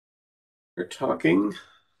We're talking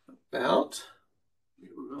about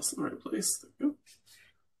mouse in the right place. There we go.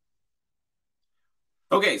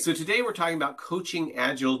 Okay, so today we're talking about coaching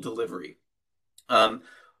agile delivery. Um,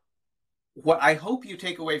 what I hope you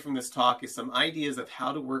take away from this talk is some ideas of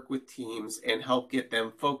how to work with teams and help get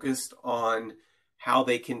them focused on how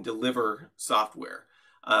they can deliver software.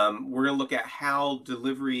 We're going to look at how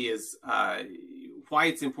delivery is, why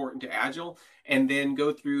it's important to Agile, and then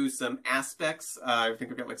go through some aspects. I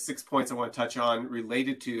think I've got like 6 points I want to touch on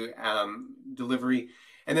related to delivery.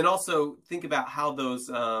 And then also think about how those,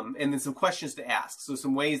 and then some questions to ask. So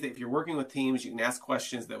some ways that if you're working with teams, you can ask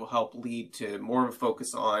questions that will help lead to more of a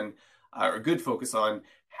focus on or a good focus on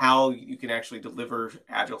how you can actually deliver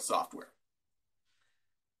agile software.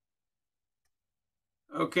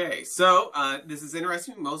 Okay, so this is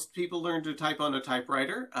interesting. Most people learn to type on a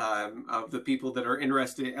typewriter. Of the people that are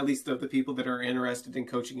interested, at least of the people that are interested in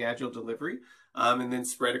coaching agile delivery, and then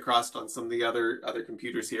spread across on some of the other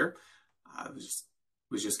computers here. I was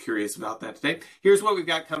just curious about that today. Here's what we've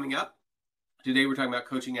got coming up. Today we're talking about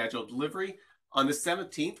coaching agile delivery. On the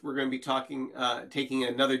 17th, we're going to be taking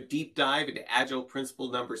another deep dive into Agile principle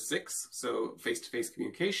number 6, so face-to-face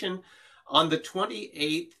communication. On the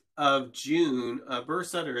 28th of June, Burr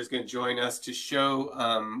Sutter is going to join us to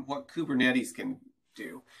show what Kubernetes can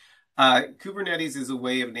do. Kubernetes is a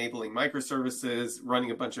way of enabling microservices,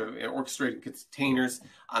 running a bunch of orchestrated containers.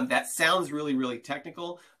 That sounds really, really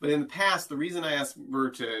technical, but in the past, the reason I asked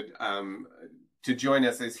Burr to join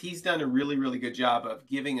us is he's done a really, really good job of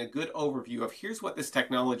giving a good overview of here's what this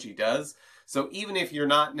technology does. So even if you're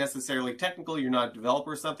not necessarily technical, you're not a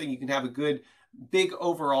developer or something, you can have a good, big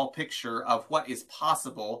overall picture of what is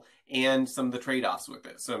possible and some of the trade-offs with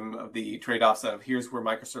it. Some of the trade-offs of here's where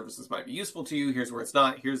microservices might be useful to you, here's where it's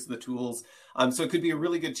not, here's the tools. So it could be a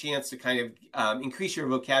really good chance to kind of increase your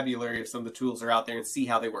vocabulary if some of the tools are out there and see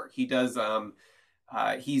how they work. He's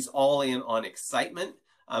all in on excitement.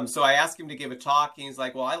 So I asked him to give a talk, and he's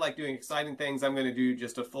like, well, I like doing exciting things. I'm going to do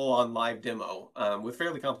just a full-on live demo with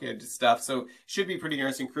fairly complicated stuff. So should be pretty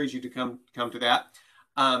interesting. Encourage you to come to that.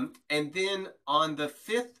 And then on the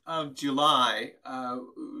 5th of July,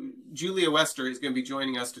 Julia Wester is going to be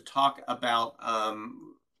joining us to talk about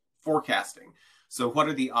forecasting. So what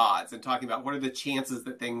are the odds, and talking about what are the chances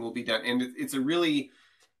that thing will be done. And it's a really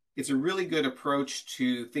good approach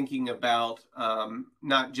to thinking about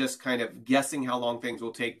not just kind of guessing how long things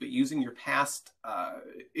will take, but using your past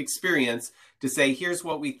experience to say, here's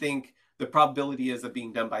what we think the probability is of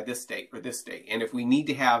being done by this date or this date. And if we need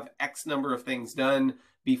to have X number of things done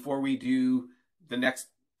before we do the next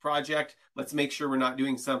project, let's make sure we're not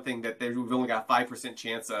doing something that we've only got 5%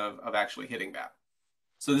 chance of actually hitting that.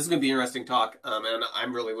 So this is going to be an interesting talk, and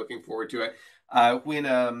I'm really looking forward to it.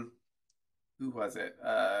 Who was it?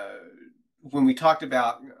 When we talked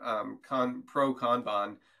about pro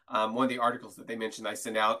Kanban, one of the articles that they mentioned I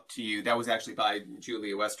sent out to you, that was actually by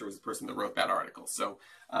Julia Wester, was the person that wrote that article. So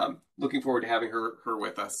looking forward to having her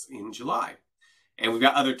with us in July. And we've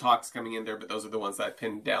got other talks coming in there, but those are the ones that I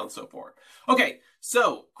pinned down so far. Okay,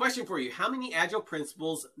 so question for you. How many Agile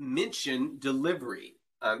principles mention delivery?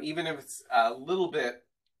 Even if it's a little bit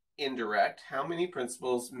indirect, how many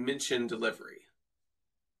principles mention delivery?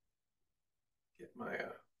 Get my,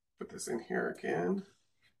 put this in here again.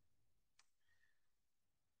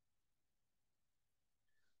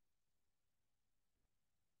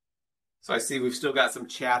 So I see we've still got some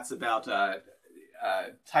chats about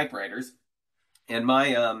typewriters. And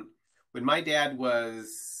when my dad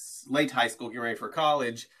was late high school, getting ready for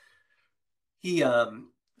college, he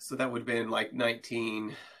so that would have been like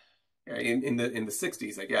 19 in the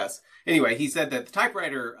 60s, I guess. Anyway, he said that the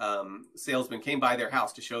typewriter salesman came by their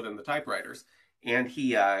house to show them the typewriters, and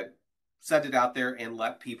he set it out there and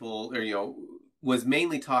let people, or was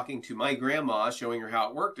mainly talking to my grandma, showing her how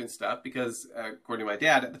it worked and stuff, because according to my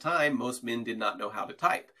dad at the time, most men did not know how to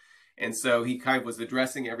type. And so he kind of was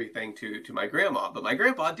addressing everything to my grandma. But my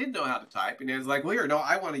grandpa did know how to type. And he was like, well, here, no,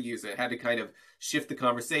 I want to use it. Had to kind of shift the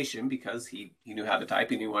conversation because he knew how to type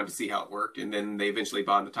and he wanted to see how it worked. And then they eventually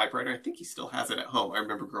bought the typewriter. I think he still has it at home. I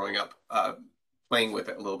remember growing up playing with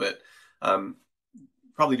it a little bit.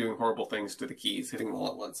 Probably doing horrible things to the keys, hitting them all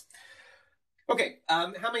at once. Okay,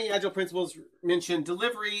 how many Agile principles mentioned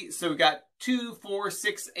delivery? So we got 2, 4,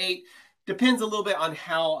 6, 8. Depends a little bit on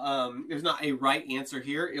how, there's not a right answer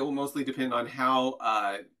here. It will mostly depend on how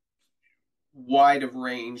wide of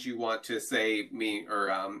range you want to say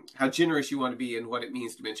or how generous you want to be in what it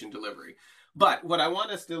means to mention delivery. But what I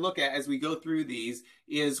want us to look at as we go through these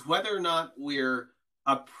is whether or not we're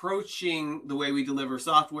approaching the way we deliver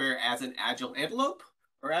software as an agile antelope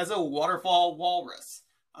or as a waterfall walrus.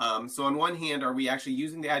 So on one hand, are we actually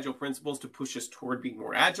using the Agile principles to push us toward being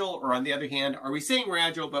more agile? Or on the other hand, are we saying we're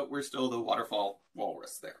agile, but we're still the waterfall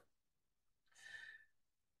walrus there?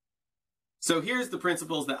 So here's the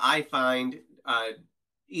principles that I find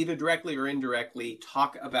either directly or indirectly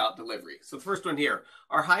talk about delivery. So the first one here,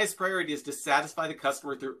 our highest priority is to satisfy the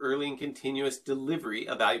customer through early and continuous delivery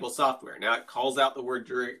of valuable software. Now it calls out the word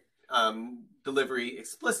delivery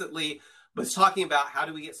explicitly, but it's talking about how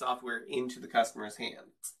do we get software into the customer's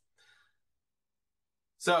hands.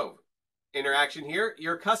 So interaction here,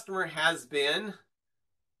 your customer has been,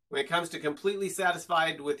 when it comes to completely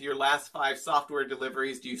satisfied with your last 5 software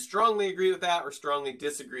deliveries, do you strongly agree with that or strongly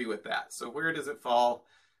disagree with that? So where does it fall?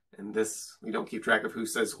 And this, we don't keep track of who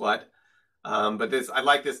says what. But this, I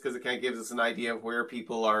like this because it kind of gives us an idea of where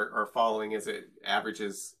people are following as it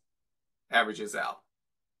averages out.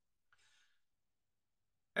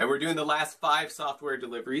 And we're doing the last 5 software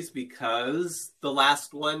deliveries because the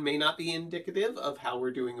last one may not be indicative of how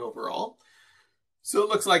we're doing overall. So it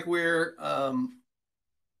looks like we're,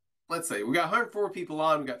 let's say, we got 104 people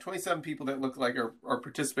on. We got 27 people that look like are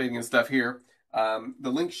participating in stuff here. The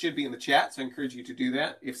link should be in the chat, so I encourage you to do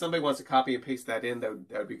that. If somebody wants to copy and paste that in, that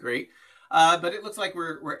would be great. But it looks like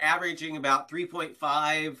we're averaging about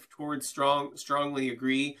 3.5 towards strongly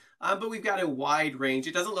agree. But we've got a wide range.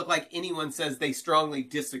 It doesn't look like anyone says they strongly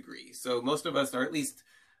disagree. So most of us are at least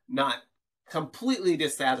not completely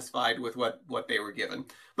dissatisfied with what they were given.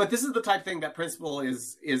 But this is the type of thing that principle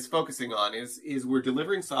is focusing on, is we're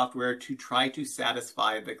delivering software to try to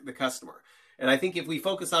satisfy the customer. And I think if we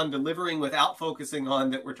focus on delivering without focusing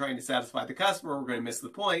on that we're trying to satisfy the customer, we're going to miss the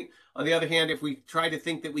point. On the other hand, if we try to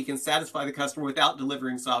think that we can satisfy the customer without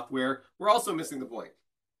delivering software, we're also missing the point.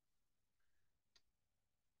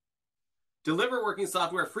 Deliver working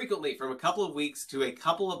software frequently from a couple of weeks to a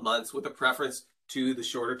couple of months with a preference to the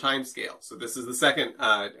shorter time scale. So this is the second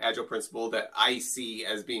Agile principle that I see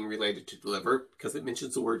as being related to deliver, because it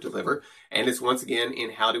mentions the word deliver. And it's once again in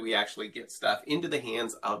how do we actually get stuff into the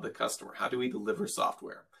hands of the customer? How do we deliver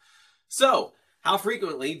software? So how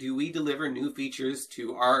frequently do we deliver new features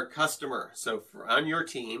to our customer? So on your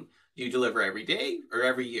team, do you deliver every day or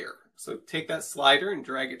every year? So take that slider and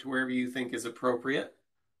drag it to wherever you think is appropriate.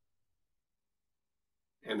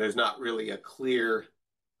 And there's not really a clear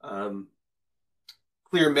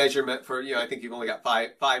measurement for, I think you've only got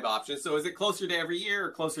five options. So is it closer to every year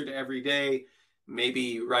or closer to every day?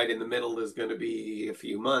 Maybe right in the middle is going to be a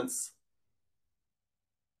few months.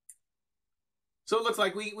 So it looks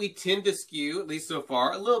like we tend to skew, at least so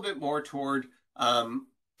far, a little bit more toward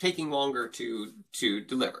taking longer to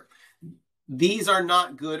deliver. These are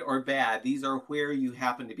not good or bad. These are where you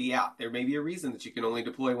happen to be at. There may be a reason that you can only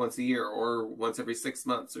deploy once a year or once every 6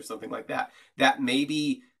 months or something like that. That may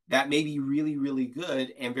be really, really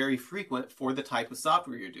good and very frequent for the type of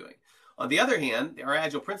software you're doing. On the other hand, our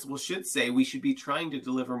Agile principles should say we should be trying to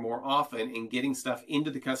deliver more often and getting stuff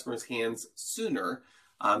into the customer's hands sooner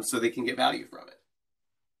so they can get value from it.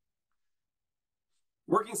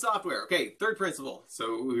 Working software. Okay, third principle.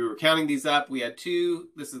 So we were counting these up. We had 2.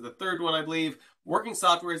 This is the third one, I believe. Working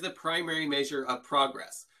software is the primary measure of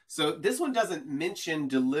progress. So this one doesn't mention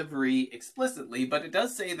delivery explicitly, but it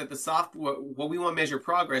does say that the software, what we want to measure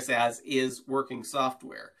progress as, is working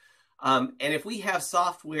software. And if we have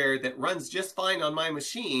software that runs just fine on my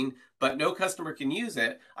machine, but no customer can use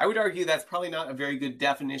it, I would argue that's probably not a very good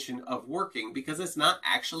definition of working, because it's not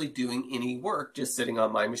actually doing any work just sitting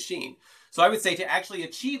on my machine. So I would say to actually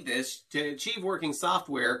achieve this, to achieve working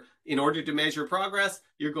software, in order to measure progress,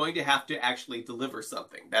 you're going to have to actually deliver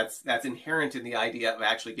something. That's inherent in the idea of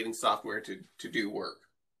actually getting software to do work.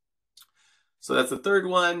 So that's the third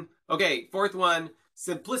one. Okay, fourth one,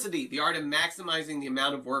 simplicity. The art of maximizing the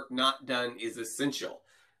amount of work not done is essential.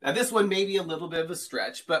 Now this one may be a little bit of a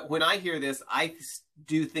stretch, but when I hear this, I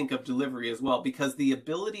do think of delivery as well, because the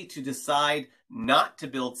ability to decide not to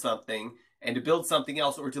build something and to build something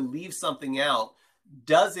else or to leave something out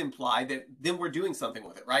does imply that then we're doing something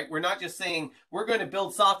with it, right? We're not just saying we're going to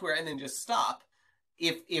build software and then just stop.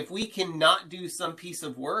 If we cannot do some piece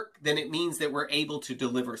of work, then it means that we're able to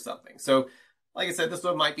deliver something. So like I said, this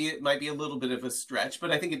one might be a little bit of a stretch,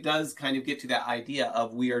 but I think it does kind of get to that idea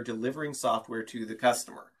of we are delivering software to the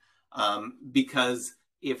customer. Because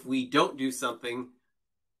if we don't do something,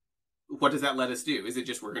 what does that let us do? Is it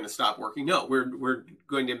just we're going to stop working? No, we're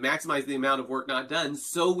going to maximize the amount of work not done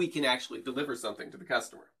so we can actually deliver something to the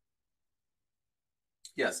customer.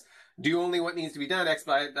 Yes, do only what needs to be done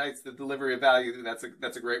expedites the delivery of value. That's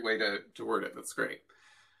a great way to word it. That's great.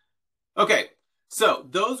 Okay, So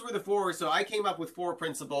those were the four. So I came up with four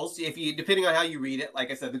principles. If you, depending on how you read it,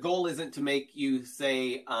 like I said, the goal isn't to make you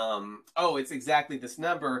say, oh, it's exactly this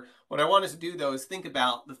number. What I want us to do though is think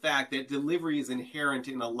about the fact that delivery is inherent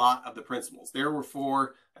in a lot of the principles. There were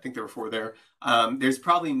four. I think there were four there. There's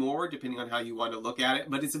probably more depending on how you want to look at it,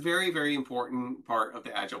 but it's a very, very important part of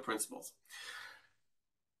the Agile principles.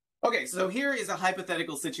 Okay, so here is a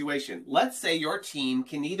hypothetical situation. Let's say your team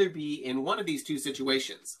can either be in one of these two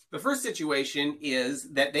situations. The first situation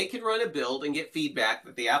is that they can run a build and get feedback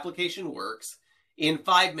that the application works in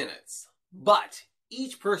 5 minutes, but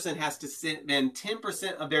each person has to spend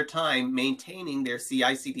 10% of their time maintaining their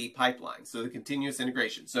CI/CD pipeline, so the continuous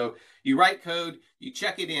integration. So you write code, you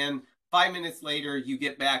check it in, 5 minutes later, you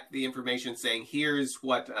get back the information saying, here's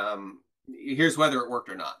whether it worked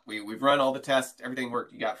or not. We've run all the tests, everything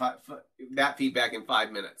worked. You got that feedback in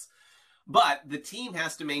 5 minutes. But the team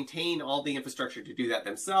has to maintain all the infrastructure to do that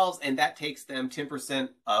themselves, and that takes them 10%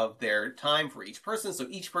 of their time for each person. So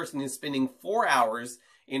each person is spending 4 hours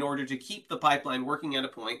in order to keep the pipeline working at a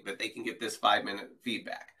point that they can get this 5-minute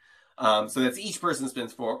feedback. So that's each person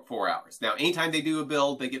spends 4 hours. Now, anytime they do a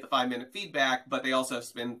build, they get the 5-minute feedback, but they also have to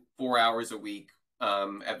spend 4 hours a week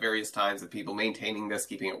at various times of people maintaining this,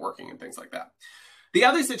 keeping it working, and things like that. The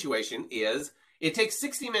other situation is it takes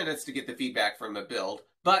 60 minutes to get the feedback from a build,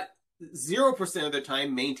 but 0% of their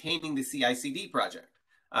time maintaining the CI/CD project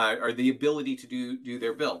or the ability to do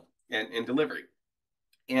their build and delivery.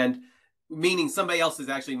 And meaning somebody else is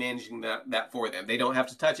actually managing that for them. They don't have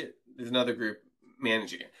to touch it. There's another group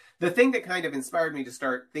managing it. The thing that kind of inspired me to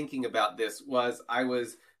start thinking about this was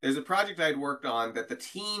there's a project I'd worked on that the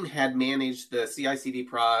team had managed the CI/CD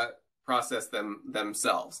process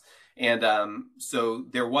themselves. And so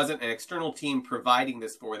there wasn't an external team providing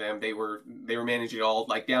this for them. They were managing it all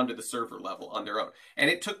like down to the server level on their own. And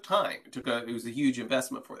it took time. It was a huge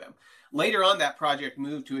investment for them. Later on, that project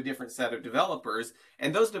moved to a different set of developers,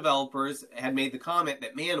 and those developers had made the comment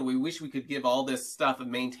that, man, we wish we could give all this stuff of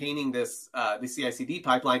maintaining this the CI/CD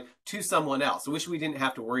pipeline to someone else. I wish we didn't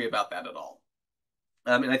have to worry about that at all.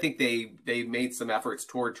 And I think they made some efforts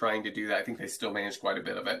toward trying to do that. I think they still managed quite a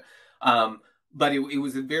bit of it. But it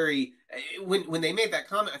was a very, when they made that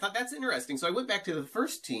comment, I thought that's interesting. So I went back to the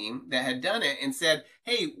first team that had done it and said,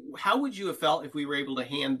 hey, how would you have felt if we were able to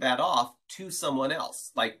hand that off to someone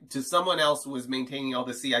else? Like to someone else who was maintaining all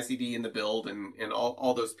the CI/CD in the build and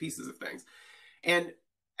all those pieces of things. And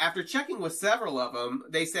after checking with several of them,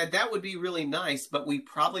 they said that would be really nice, but we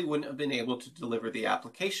probably wouldn't have been able to deliver the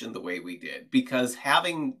application the way we did, because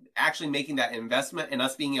actually making that investment and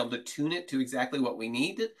us being able to tune it to exactly what we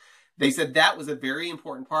needed, they said that was a very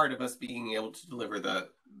important part of us being able to deliver the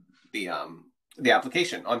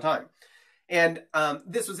application on time. And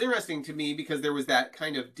this was interesting to me because there was that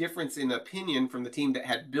kind of difference in opinion from the team that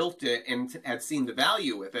had built it and had seen the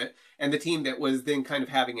value with it, and the team that was then kind of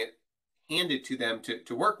having it handed to them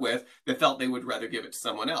to work with, that felt they would rather give it to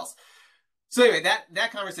someone else. So anyway,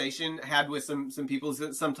 that conversation I had with some people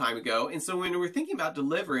some time ago. And so when we were thinking about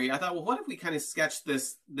delivery, I thought, well, what if we kind of sketch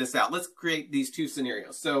this out? Let's create these two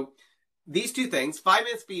scenarios. So these two things, 5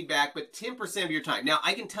 minutes feedback, but 10% of your time. Now,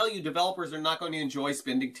 I can tell you developers are not going to enjoy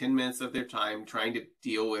spending 10 minutes of their time trying to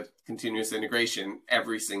deal with continuous integration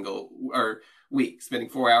every single week, spending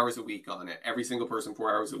 4 hours a week on it, every single person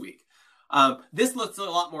 4 hours a week. This looks a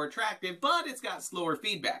lot more attractive, but it's got slower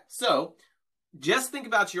feedback. So just think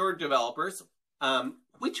about your developers.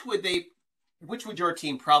 Which would your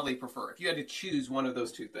team probably prefer if you had to choose one of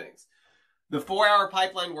those two things? The 4-hour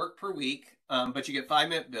pipeline work per week, but you get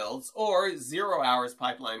 5-minute builds, or 0 hours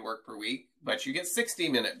pipeline work per week, but you get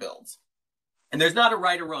 60-minute builds. And there's not a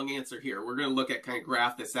right or wrong answer here. We're going to look at kind of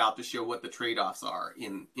graph this out to show what the trade-offs are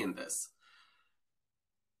in this.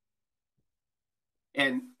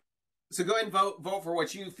 And so go ahead and vote for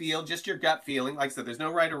what you feel, just your gut feeling. Like I said, there's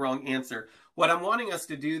no right or wrong answer. What I'm wanting us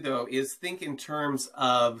to do, though, is think in terms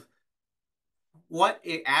of what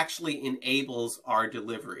it actually enables our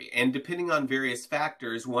delivery. And depending on various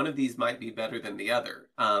factors, one of these might be better than the other.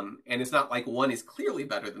 And it's not like one is clearly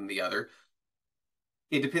better than the other.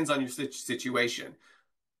 It depends on your situation.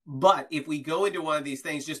 But if we go into one of these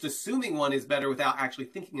things just assuming one is better without actually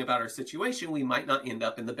thinking about our situation, we might not end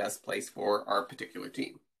up in the best place for our particular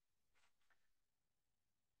team.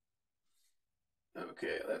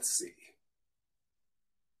 Okay, let's see.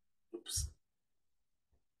 Oops.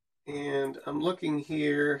 And I'm looking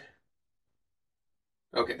here.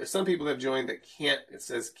 Okay, there's some people that have joined that can't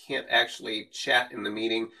actually chat in the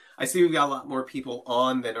meeting. I see we've got a lot more people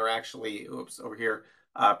on that are actually, over here,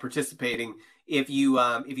 participating. If you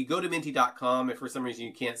go to Menti.com, if for some reason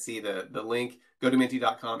you can't see the link, go to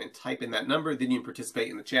Menti.com and type in that number. Then you can participate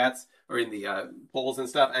in the chats or in the polls and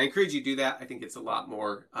stuff. I encourage you to do that. I think it's a lot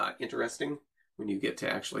more interesting when you get to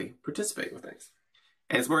actually participate with things.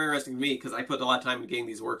 And it's more interesting to me because I put a lot of time into getting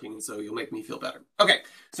these working, and so you'll make me feel better. Okay,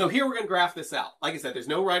 so here we're going to graph this out. Like I said, there's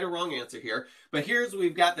no right or wrong answer here, but here's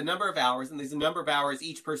we've got the number of hours, and there's the number of hours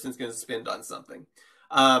each person's going to spend on something.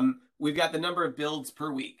 We've got the number of builds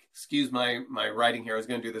per week. Excuse my writing here. I was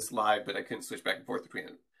going to do this live, but I couldn't switch back and forth between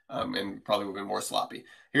them, and probably would have been more sloppy.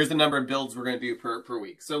 Here's the number of builds we're going to do per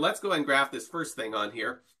week. So let's go ahead and graph this first thing on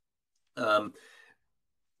here.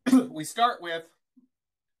 We start with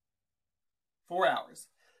 4 hours.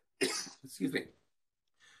 Excuse me.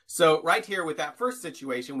 So right here with that first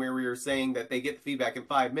situation where we were saying that they get the feedback in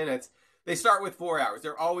 5 minutes, they start with 4 hours.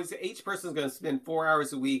 They're always, each person is going to spend 4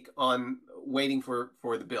 hours a week on waiting for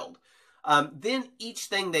the build. Then each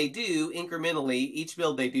thing they do incrementally, each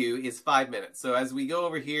build they do is 5 minutes. So as we go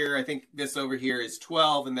over here, I think this over here is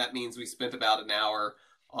 12, and that means we spent about an hour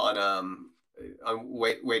on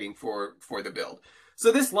waiting for the build.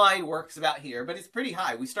 So this line works about here, but it's pretty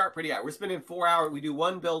high. We start pretty high. We're spending 4 hours. We do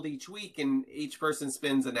one build each week, and each person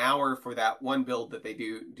spends an hour for that one build that they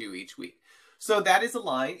do each week. So that is a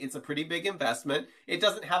line. It's a pretty big investment. It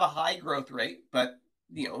doesn't have a high growth rate, but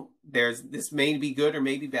you know, this may be good or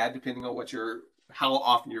may be bad depending on how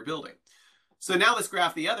often you're building. So now let's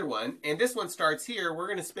graph the other one, and this one starts here. We're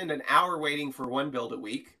going to spend an hour waiting for one build a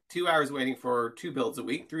week, 2 hours waiting for 2 builds a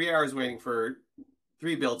week, 3 hours waiting for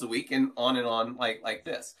 3 builds a week, and on like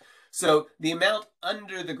this. So the amount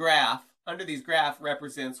under the graph, under these graphs,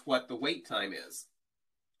 represents what the wait time is.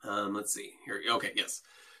 Let's see here. Okay, yes.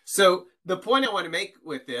 So the point I want to make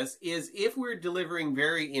with this is if we're delivering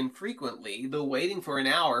very infrequently, the waiting for an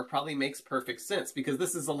hour probably makes perfect sense because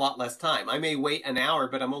this is a lot less time. I may wait an hour,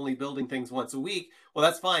 but I'm only building things once a week. Well,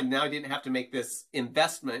 that's fine. Now I didn't have to make this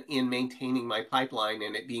investment in maintaining my pipeline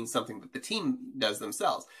and it being something that the team does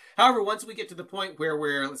themselves. However, once we get to the point where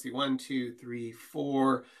we're, let's see, 1, 2, 3,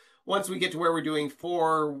 4, once we get to where we're doing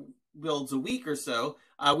 4 builds a week or so,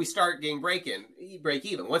 we start getting break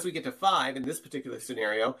even. Once we get to 5 in this particular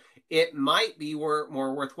scenario, it might be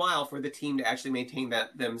more worthwhile for the team to actually maintain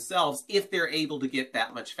that themselves if they're able to get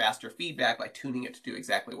that much faster feedback by tuning it to do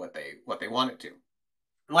exactly what they want it to.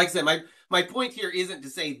 Like I said, my point here isn't to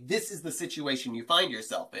say this is the situation you find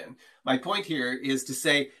yourself in. My point here is to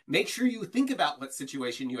say, make sure you think about what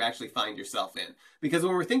situation you actually find yourself in. Because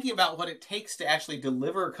when we're thinking about what it takes to actually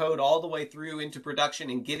deliver code all the way through into production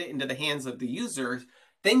and get it into the hands of the users,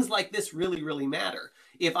 things like this really, really matter.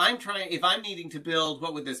 If I'm needing to build,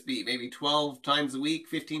 what would this be? Maybe 12 times a week,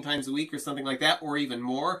 15 times a week or something like that, or even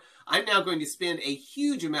more. I'm now going to spend a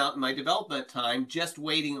huge amount in my development time just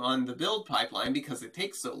waiting on the build pipeline because it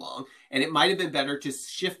takes so long. And it might have been better to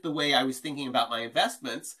shift the way I was thinking about my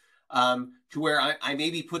investments to where I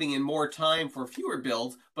may be putting in more time for fewer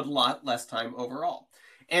builds, but a lot less time overall.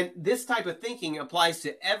 And this type of thinking applies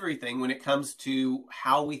to everything when it comes to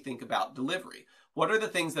how we think about delivery. What are the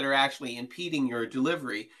things that are actually impeding your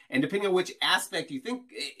delivery? And depending on which aspect you think,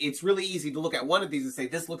 it's really easy to look at one of these and say,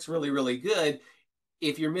 this looks really, really good.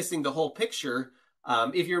 If you're missing the whole picture,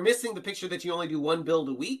 if you're missing the picture that you only do 1 build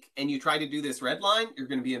a week and you try to do this red line, you're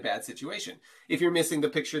going to be in a bad situation. If you're missing the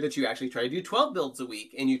picture that you actually try to do 12 builds a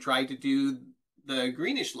week and you try to do the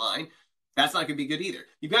greenish line, that's not going to be good either.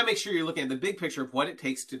 You've got to make sure you're looking at the big picture of what it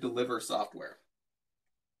takes to deliver software.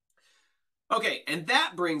 Okay, and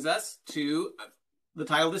that brings us to the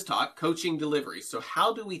title of this talk, Coaching Delivery. So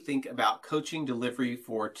how do we think about coaching delivery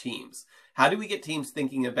for teams? How do we get teams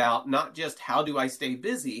thinking about not just how do I stay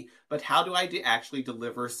busy, but how do I actually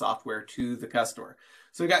deliver software to the customer?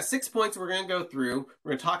 So we've got 6 points we're going to go through.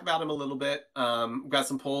 We're going to talk about them a little bit. We've got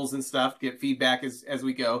some polls and stuff to get feedback as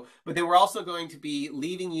we go. But then we're also going to be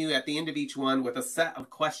leaving you at the end of each one with a set of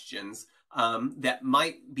questions that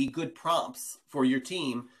might be good prompts for your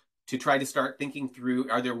team to try to start thinking through,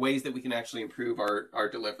 are there ways that we can actually improve our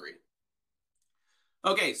delivery?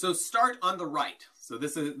 Okay, so start on the right. So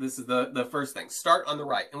this is the first thing, start on the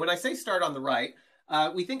right. And when I say start on the right,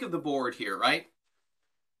 we think of the board here, right?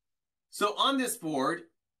 So on this board,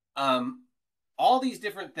 all these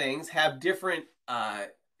different things have different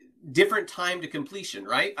time to completion,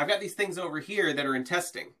 right? I've got these things over here that are in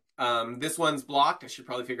testing. This one's blocked. I should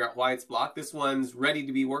probably figure out why it's blocked. This one's ready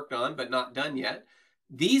to be worked on, but not done yet.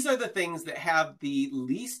 These are the things that have the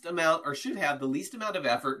least amount, or should have the least amount of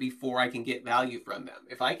effort before I can get value from them.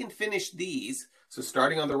 If I can finish these, so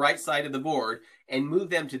starting on the right side of the board, and move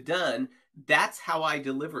them to done, that's how I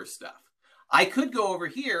deliver stuff. I could go over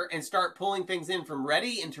here and start pulling things in from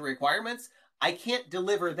ready into requirements. I can't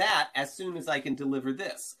deliver that as soon as I can deliver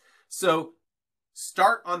this. So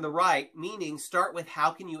start on the right, meaning start with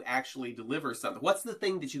how can you actually deliver something? What's the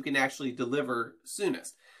thing that you can actually deliver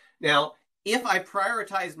soonest? Now, if I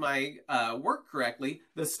prioritize my work correctly,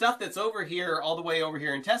 the stuff that's over here, all the way over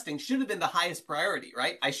here in testing, should have been the highest priority,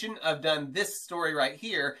 right? I shouldn't have done this story right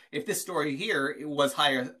here if this story here was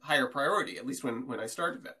higher priority, at least when I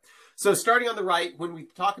started it. So starting on the right, when we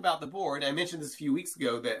talk about the board, I mentioned this a few weeks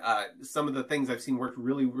ago that some of the things I've seen work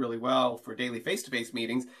really, really well for daily face-to-face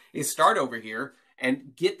meetings is start over here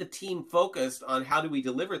and get the team focused on how do we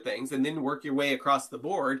deliver things, and then work your way across the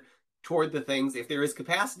board toward the things if there is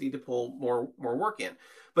capacity to pull more work in.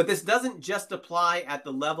 But this doesn't just apply at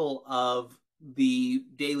the level of the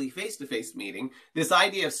daily face-to-face meeting. This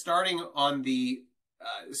idea of starting on the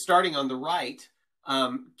right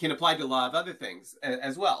can apply to a lot of other things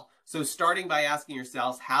as well. So starting by asking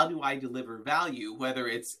yourselves, how do I deliver value, whether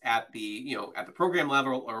it's at the program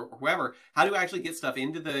level or whoever, how do I actually get stuff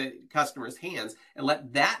into the customer's hands and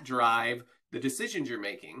let that drive the decisions you're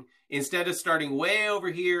making, instead of starting way over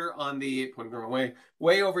here on the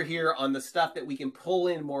stuff that we can pull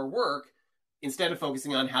in more work, instead of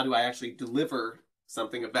focusing on how do I actually deliver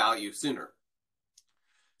something of value sooner.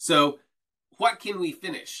 So what can we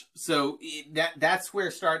finish? So that's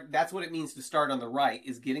what it means to start on the right,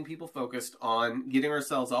 is getting people focused on, getting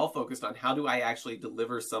ourselves all focused on how do I actually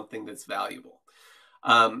deliver something that's valuable.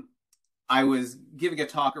 I was giving a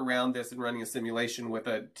talk around this and running a simulation with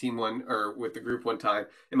with the group one time,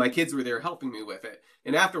 and my kids were there helping me with it.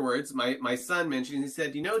 And afterwards, my son mentioned, he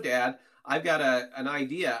said, Dad, I've got an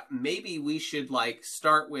idea. Maybe we should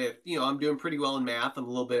start with, I'm doing pretty well in math. I'm a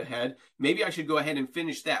little bit ahead. Maybe I should go ahead and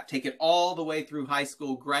finish that, take it all the way through high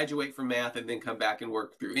school, graduate from math, and then come back and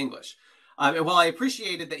work through English. And while I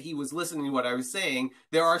appreciated that he was listening to what I was saying,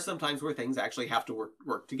 there are some times where things actually have to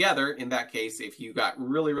work together. In that case, if you got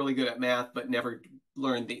really, really good at math, but never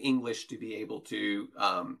learned the English to be able to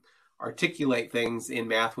articulate things in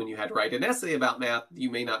math when you had to write an essay about math, you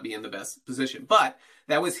may not be in the best position. But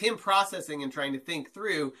that was him processing and trying to think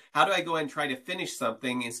through, how do I go and try to finish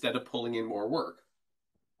something instead of pulling in more work?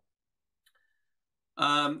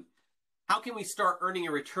 How can we start earning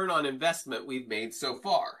a return on investment we've made so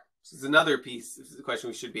far? This is another piece. This is a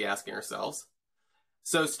question we should be asking ourselves.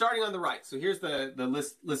 So starting on the right. So here's the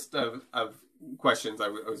list of questions I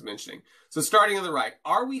was mentioning. So starting on the right,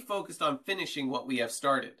 are we focused on finishing what we have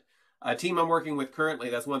started? A team I'm working with currently,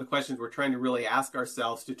 that's one of the questions we're trying to really ask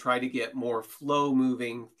ourselves to try to get more flow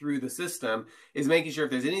moving through the system, is making sure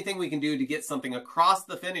if there's anything we can do to get something across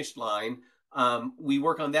the finish line, we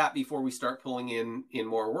work on that before we start pulling in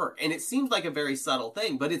more work. And it seems like a very subtle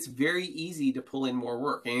thing, but it's very easy to pull in more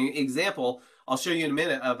work. An example I'll show you in a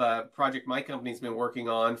minute of a project my company's been working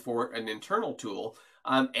on for an internal tool,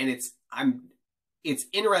 and it's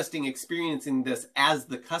interesting experiencing this as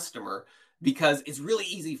the customer, because it's really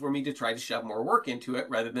easy for me to try to shove more work into it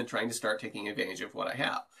rather than trying to start taking advantage of what I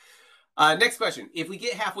have. Next question. If we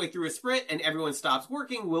get halfway through a sprint and everyone stops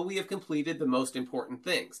working, will we have completed the most important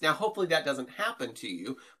things? Now, hopefully that doesn't happen to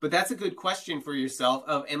you, but that's a good question for yourself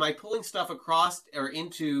of, am I pulling stuff across or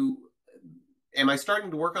into, am I starting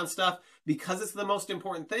to work on stuff because it's the most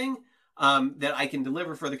important thing that I can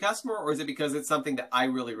deliver for the customer, or is it because it's something that I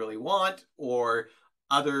really, really want, or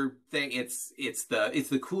other thing, it's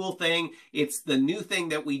the cool thing, it's the new thing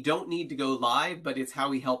that we don't need to go live, but it's how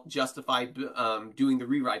we help justify doing the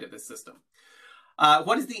rewrite of the system.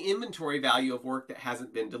 What is the inventory value of work that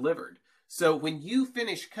hasn't been delivered? So when you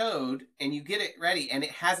finish code and you get it ready and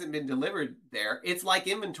it hasn't been delivered there, it's like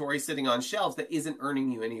inventory sitting on shelves that isn't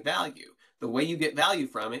earning you any value. The way you get value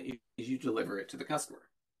from it is you deliver it to the customer.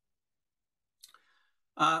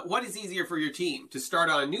 What is easier for your team, to start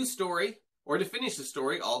on a new story or to finish the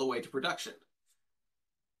story all the way to production?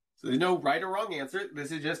 So there's no right or wrong answer.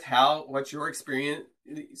 This is just what your experience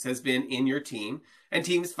has been in your team. And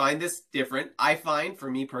teams find this different. I find, for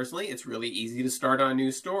me personally, it's really easy to start on a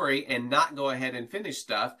new story and not go ahead and finish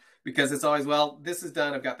stuff, because it's always, well, this is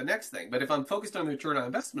done, I've got the next thing. But if I'm focused on the return on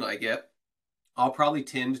investment I get, I'll probably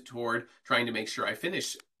tend toward trying to make sure I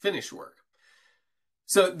finish work.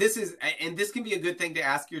 So this can be a good thing to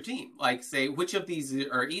ask your team, like say, which of these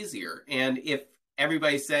are easier? And if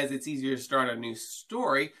everybody says it's easier to start a new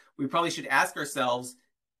story, we probably should ask ourselves,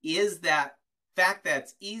 is that fact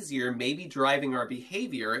that's easier maybe driving our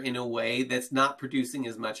behavior in a way that's not producing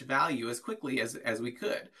as much value as quickly as we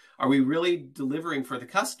could? Are we really delivering for the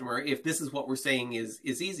customer if this is what we're saying is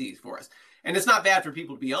easy for us? And it's not bad for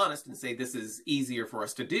people to be honest and say this is easier for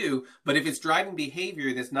us to do, but if it's driving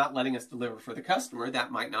behavior that's not letting us deliver for the customer,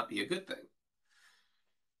 that might not be a good thing.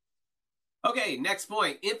 Okay, next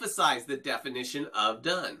point, emphasize the definition of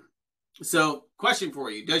done. So, question for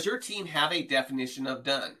you, does your team have a definition of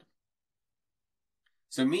done?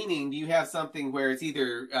 So meaning, do you have something where it's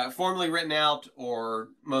either formally written out or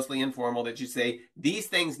mostly informal that you say, these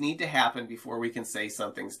things need to happen before we can say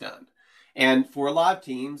something's done? And for a lot of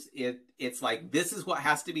teams, it's like, this is what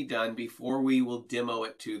has to be done before we will demo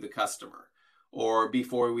it to the customer or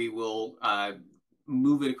before we will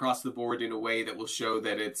move it across the board in a way that will show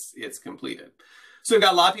that it's completed. So we've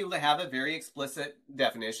got a lot of people that have a very explicit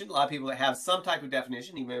definition, a lot of people that have some type of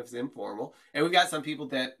definition, even if it's informal, and we've got some people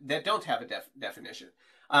that don't have a definition.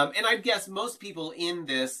 And I guess most people in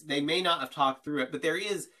this, they may not have talked through it, but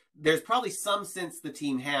there's probably some sense the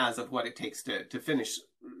team has of what it takes to finish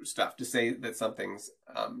stuff, to say that something's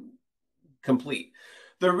complete.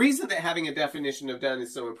 The reason that having a definition of done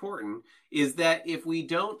is so important is that if we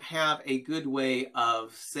don't have a good way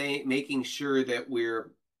of making sure that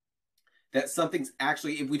something's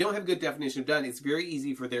actually, if we don't have a good definition of done, it's very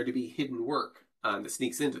easy for there to be hidden work that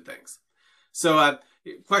sneaks into things. So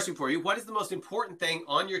question for you, what is the most important thing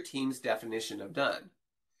on your team's definition of done?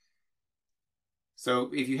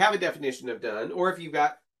 So if you have a definition of done, or if you've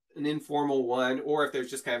got an informal one, or if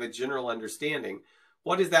there's just kind of a general understanding,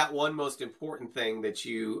 what is that one most important thing that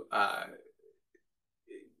you,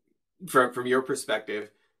 from your perspective,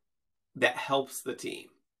 that helps the team?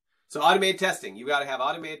 So automated testing, you got to have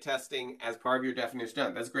automated testing as part of your definition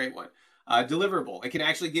done. That's a great one. Deliverable, it can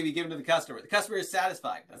actually be given to the customer. The customer is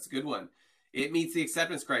satisfied. That's a good one. It meets the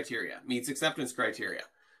acceptance criteria.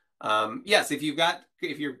 Yes, if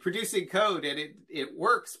you're producing code and it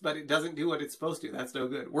works, but it doesn't do what it's supposed to, that's no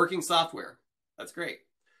good. Working software, that's great.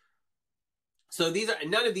 So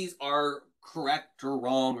none of these are correct or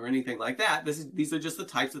wrong or anything like that. These are just the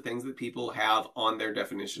types of things that people have on their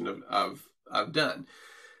definition of done.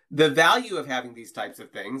 The value of having these types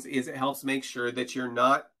of things is it helps make sure that you're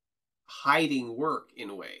not hiding work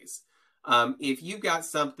in ways. If you've got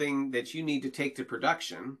something that you need to take to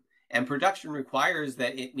production, and production requires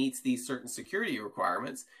that it meets these certain security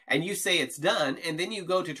requirements, and you say it's done, and then you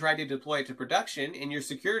go to try to deploy it to production, and your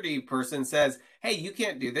security person says, hey, you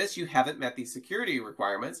can't do this, you haven't met these security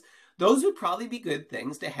requirements, those would probably be good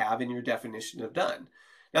things to have in your definition of done.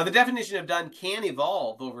 Now, the definition of done can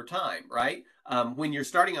evolve over time, right? When you're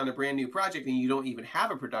starting on a brand new project and you don't even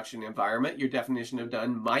have a production environment, your definition of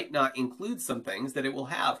done might not include some things that it will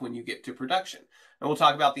have when you get to production. And we'll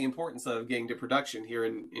talk about the importance of getting to production here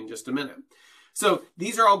in just a minute. So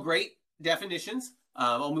these are all great definitions.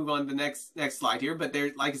 I'll move on to the next slide here, but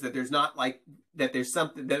like I said, there's not like that there's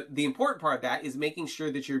something that the important part of that is making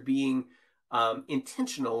sure that you're being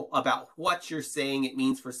intentional about what you're saying it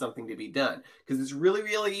means for something to be done. Because it's really,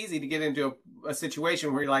 really easy to get into a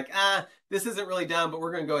situation where you're like, this isn't really done, but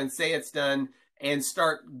we're going to go and say it's done and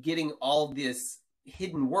start getting all this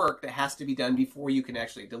hidden work that has to be done before you can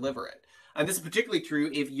actually deliver it. And this is particularly true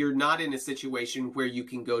if you're not in a situation where you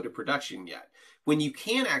can go to production yet. When you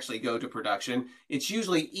can actually go to production, it's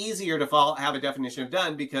usually easier to have a definition of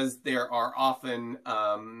done because there are often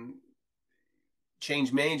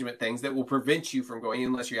change management things that will prevent you from going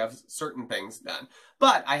unless you have certain things done.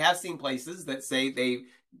 But I have seen places that say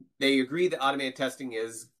they agree that automated testing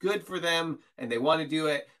is good for them and they want to do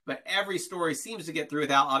it, but every story seems to get through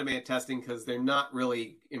without automated testing because they're not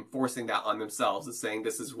really enforcing that on themselves as saying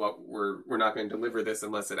this is what we're not going to deliver this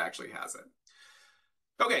unless it actually has it.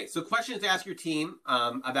 Okay, so questions to ask your team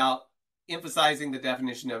about emphasizing the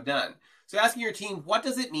definition of done. So asking your team, what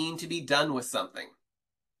does it mean to be done with something?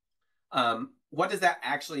 What does that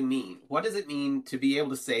actually mean? What does it mean to be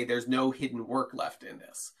able to say there's no hidden work left in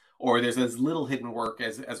this? Or there's as little hidden work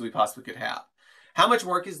as we possibly could have? How much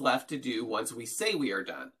work is left to do once we say we are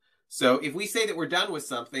done? So if we say that we're done with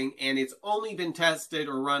something and it's only been tested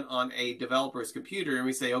or run on a developer's computer and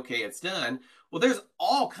we say, okay, it's done, well, there's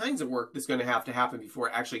all kinds of work that's going to happen before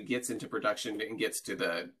it actually gets into production and gets to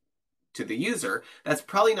the user. That's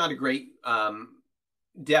probably not a great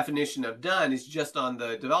definition of done is just on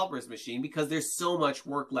the developer's machine because there's so much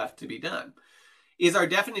work left to be done. Is our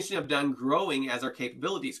definition of done growing as our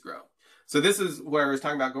capabilities grow? So this is where I was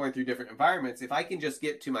talking about going through different environments. If I can just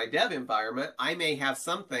get to my dev environment, I may have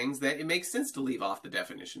some things that it makes sense to leave off the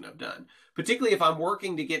definition of done, particularly if I'm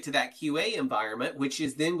working to get to that QA environment, which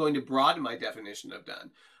is then going to broaden my definition of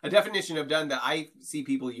done. A definition of done that I see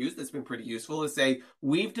people use that's been pretty useful is say,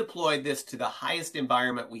 we've deployed this to the highest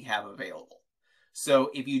environment we have available.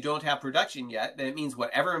 So if you don't have production yet, then it means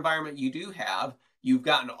whatever environment you do have, you've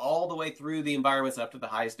gotten all the way through the environments up to the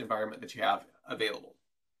highest environment that you have available.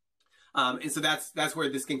 And so that's where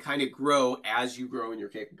this can kind of grow as you grow in your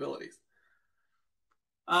capabilities.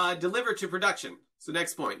 Deliver to production. So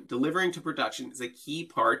next point, delivering to production is a key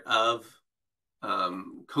part of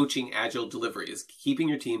coaching agile delivery, is keeping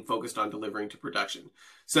your team focused on delivering to production.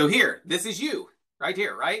 So here, this is you right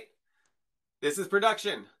here, right? This is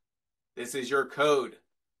production. This is your code.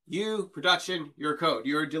 You, production, your code.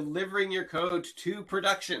 You're delivering your code to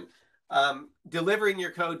production. Delivering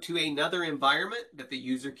your code to another environment that the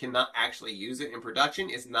user cannot actually use it in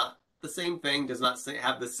production is not the same thing, does not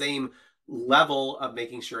have the same level of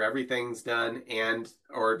making sure everything's done and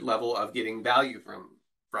or level of getting value from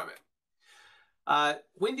it.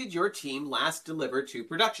 When did your team last deliver to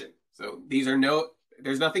production? So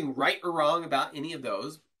there's nothing right or wrong about any of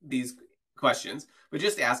these questions, but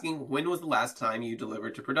just asking, when was the last time you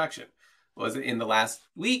delivered to production? Was it in the last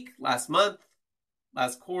week, last month,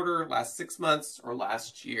 last quarter, last 6 months, or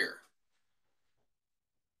last year?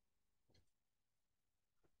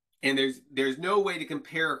 And there's no way to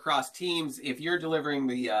compare across teams. If you're delivering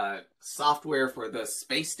the software for the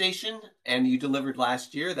space station and you delivered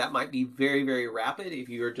last year, that might be very, very rapid. If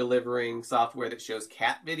you're delivering software that shows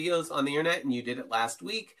cat videos on the internet and you did it last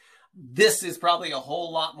week, this is probably a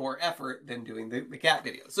whole lot more effort than doing the cat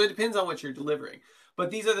video. So it depends on what you're delivering.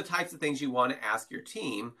 But these are the types of things you want to ask your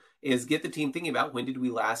team, is get the team thinking about, when did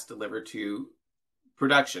we last deliver to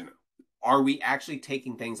production? Are we actually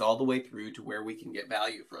taking things all the way through to where we can get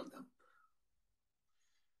value from them?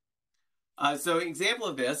 So example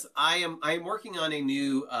of this, I am working on a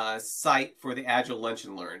new site for the Agile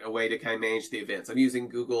LnL, a way to kind of manage the events. I'm using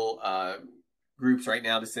Google groups right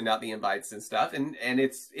now to send out the invites and stuff, and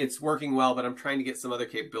it's working well, but I'm trying to get some other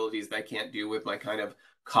capabilities that I can't do with my kind of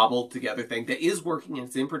cobbled together thing that is working, and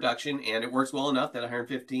it's in production, and it works well enough that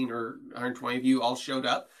 115 or 120 of you all showed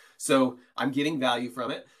up. So I'm getting value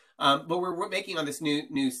from it. But we're making on this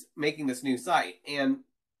making this new site, and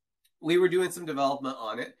we were doing some development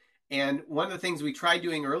on it. And one of the things we tried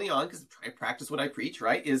doing early on, because I practice what I preach,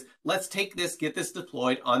 right, is let's take this, get this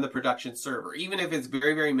deployed on the production server. Even if it's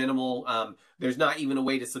very, very minimal, there's not even a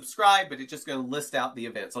way to subscribe, but it's just going to list out the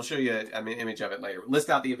events. I'll show you an image of it later.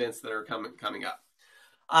 List out the events that are coming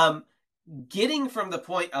up. Getting from the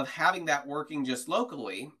point of having that working just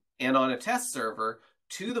locally and on a test server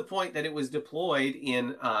to the point that it was deployed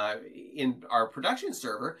in our production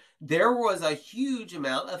server, there was a huge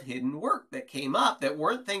amount of hidden work that came up that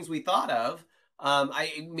weren't things we thought of.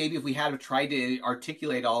 Maybe if we had tried to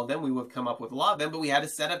articulate all of them, we would have come up with a lot of them, but we had to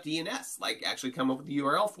set up DNS, like actually come up with the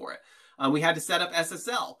URL for it. We had to set up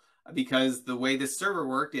SSL, because the way this server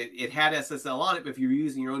worked, it had SSL on it, but if you were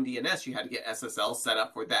using your own DNS, you had to get SSL set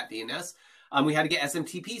up for that DNS. We had to get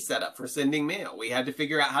SMTP set up for sending mail. We had to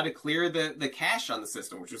figure out how to clear the cache on the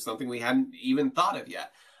system, which was something we hadn't even thought of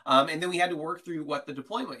yet. And then we had to work through what the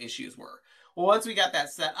deployment issues were. Well, once we got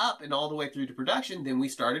that set up and all the way through to production, then we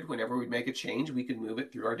started, whenever we'd make a change, we could move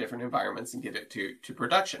it through our different environments and get it to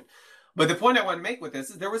production. But the point I want to make with this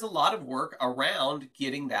is there was a lot of work around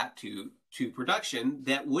getting that to production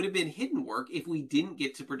that would have been hidden work if we didn't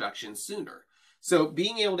get to production sooner. So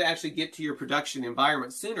being able to actually get to your production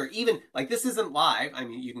environment sooner, even like this isn't live. I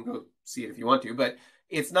mean, you can go see it if you want to, but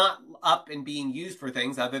it's not up and being used for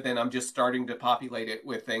things other than I'm just starting to populate it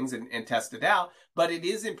with things and test it out. But it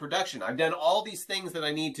is in production. I've done all these things that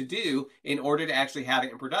I need to do in order to actually have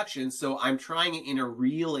it in production. So I'm trying it in a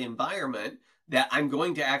real environment that I'm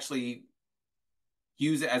going to actually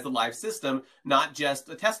use it as a live system, not just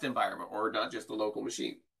a test environment or not just a local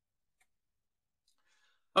machine.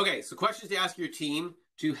 Okay, so questions to ask your team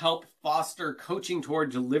to help foster coaching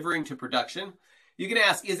toward delivering to production. You can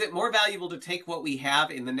ask, is it more valuable to take what we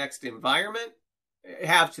have in the next environment,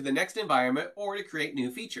 to the next environment, or to create new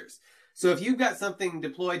features? So if you've got something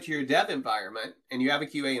deployed to your dev environment and you have a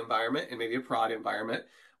QA environment and maybe a prod environment,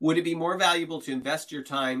 would it be more valuable to invest your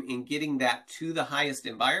time in getting that to the highest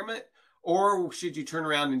environment, or should you turn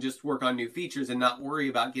around and just work on new features and not worry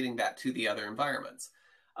about getting that to the other environments?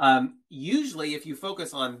 Usually, if you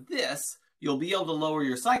focus on this, you'll be able to lower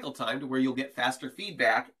your cycle time to where you'll get faster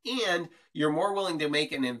feedback, and you're more willing to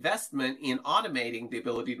make an investment in automating the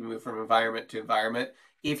ability to move from environment to environment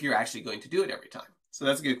if you're actually going to do it every time. So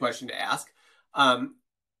that's a good question to ask. And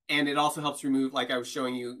it also helps remove, like I was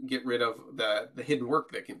showing you, get rid of the hidden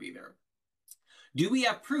work that can be there. Do we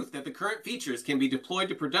have proof that the current features can be deployed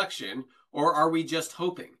to production, or are we just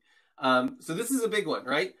hoping? So this is a big one,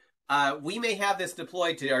 right? We may have this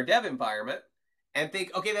deployed to our dev environment and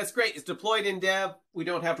think, okay, that's great. It's deployed in dev. We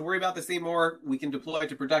don't have to worry about this anymore. We can deploy it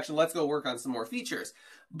to production. Let's go work on some more features.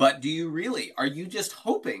 But do you really? Are you just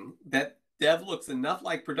hoping that dev looks enough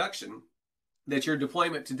like production that your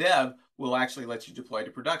deployment to dev will actually let you deploy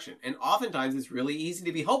to production? And oftentimes it's really easy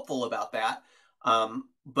to be hopeful about that.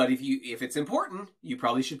 But if it's important, you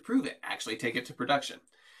probably should prove it, actually take it to production.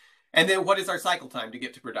 And then what is our cycle time to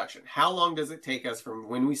get to production? How long does it take us from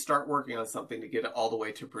when we start working on something to get it all the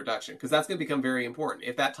way to production? Because that's going to become very important.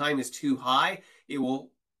 If that time is too high, it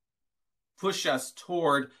will push us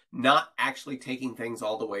toward not actually taking things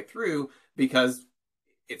all the way through because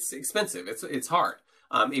it's expensive. It's hard.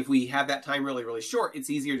 If we have that time really, really short, it's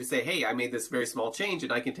easier to say, hey, I made this very small change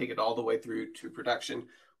and I can take it all the way through to production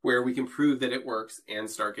where we can prove that it works and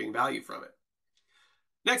start getting value from it.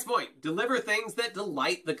 Next point, deliver things that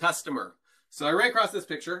delight the customer. So I ran across this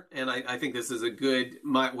picture, and I think this is a good,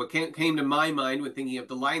 what came to my mind when thinking of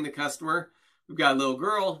delighting the customer. We've got a little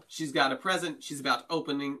girl, she's got a present, she's about to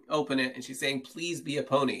open it, and she's saying, please be a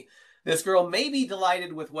pony. This girl may be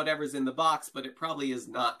delighted with whatever's in the box, but it probably is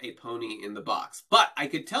not a pony in the box. But I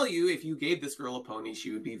could tell you, if you gave this girl a pony,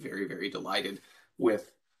 she would be very, very delighted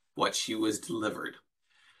with what she was delivered.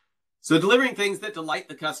 So delivering things that delight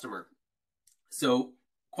the customer. So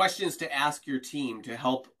questions to ask your team to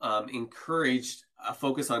help encourage a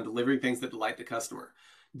focus on delivering things that delight the customer.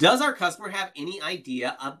 Does our customer have any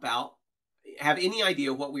idea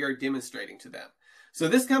what we are demonstrating to them? So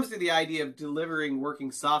this comes to the idea of delivering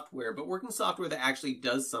working software, but working software that actually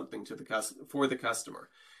does something to for the customer.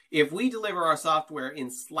 If we deliver our software in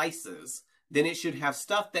slices, then it should have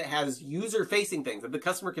stuff that has user-facing things, that the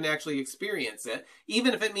customer can actually experience it,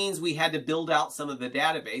 even if it means we had to build out some of the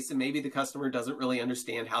database, and maybe the customer doesn't really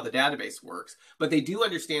understand how the database works, but they do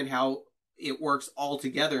understand how it works all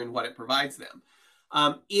together and what it provides them.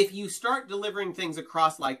 If you start delivering things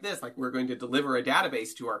across like this, like we're going to deliver a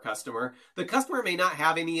database to our customer, the customer may not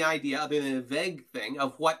have any idea other than a vague thing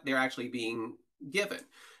of what they're actually being given.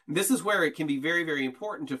 This is where it can be very, very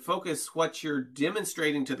important to focus what you're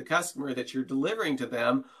demonstrating to the customer, that you're delivering to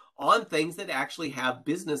them, on things that actually have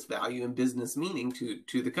business value and business meaning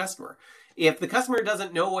to the customer. If the customer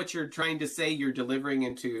doesn't know what you're trying to say you're delivering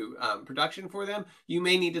into production for them, you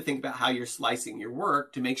may need to think about how you're slicing your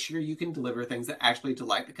work to make sure you can deliver things that actually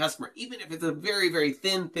delight the customer, even if it's a very, very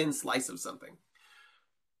thin slice of something.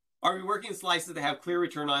 Are we working slices that have clear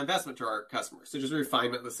return on investment to our customers? So just a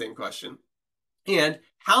refinement of the same question. And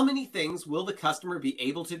how many things will the customer be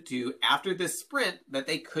able to do after this sprint that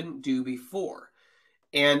they couldn't do before?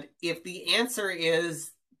 And if the answer is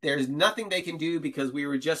there's nothing they can do because we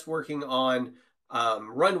were just working on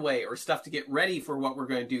runway or stuff to get ready for what we're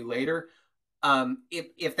going to do later,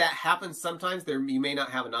 if that happens sometimes, you may not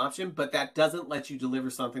have an option, but that doesn't let you deliver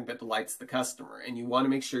something that delights the customer. And you want to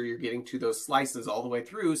make sure you're getting to those slices all the way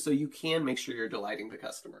through so you can make sure you're delighting the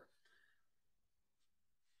customer.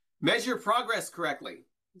 Measure progress correctly.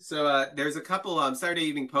 So there's a couple Saturday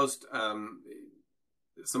Evening Post, some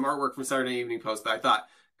artwork from Saturday Evening Post that I thought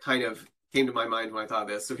kind of came to my mind when I thought of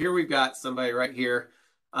this. So here we've got somebody right here.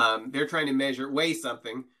 They're trying to weigh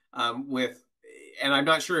something and I'm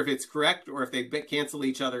not sure if it's correct or if they cancel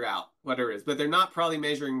each other out, whatever it is. But they're not probably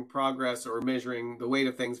measuring progress or measuring the weight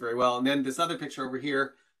of things very well. And then this other picture over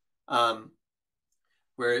here,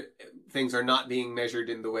 where things are not being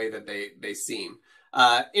measured in the way that they seem.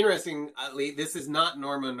 Interestingly, this is not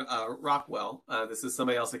Norman Rockwell. This is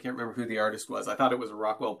somebody else. I can't remember who the artist was. I thought it was a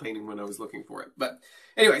Rockwell painting when I was looking for it. But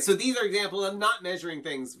anyway, so these are examples of not measuring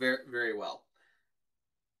things very, very well.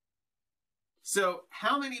 So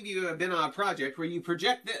how many of you have been on a project where you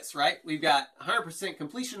project this, right? We've got 100%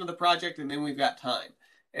 completion of the project, and then we've got time.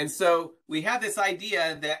 And so we have this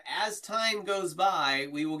idea that as time goes by,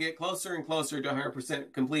 we will get closer and closer to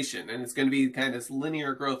 100% completion. And it's going to be kind of this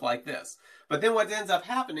linear growth like this. But then what ends up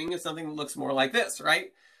happening is something that looks more like this,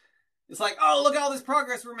 right? It's like, oh, look at all this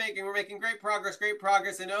progress we're making. We're making great progress.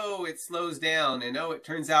 And oh, it slows down. And oh, it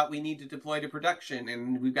turns out we need to deploy to production.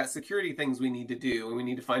 And we've got security things we need to do. And we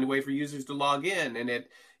need to find a way for users to log in. And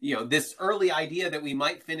this early idea that we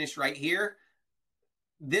might finish right here,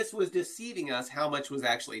 this was deceiving us how much was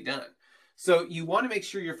actually done. So you want to make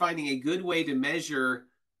sure you're finding a good way to measure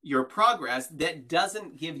your progress that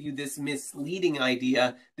doesn't give you this misleading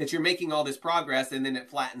idea that you're making all this progress and then it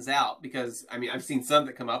flattens out. Because, I mean, I've seen some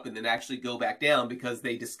that come up and then actually go back down because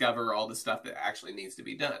they discover all the stuff that actually needs to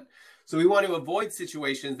be done. So we want to avoid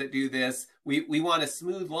situations that do this. We want a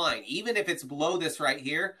smooth line. Even if it's below this right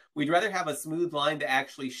here, we'd rather have a smooth line that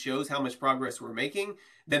actually shows how much progress we're making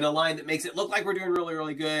than a line that makes it look like we're doing really,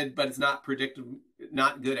 really good, but it's not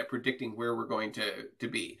good at predicting where we're going to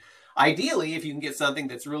be. Ideally, if you can get something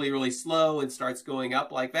that's really, really slow and starts going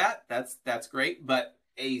up like that, that's great. But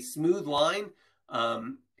a smooth line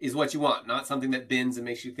is what you want, not something that bends and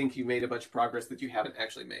makes you think you made a bunch of progress that you haven't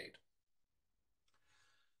actually made.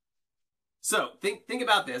 So think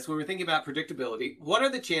about this. When we're thinking about predictability, what are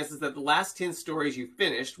the chances that the last 10 stories you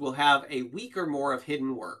finished will have a week or more of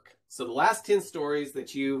hidden work? So the last 10 stories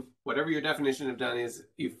that you, whatever your definition of done is,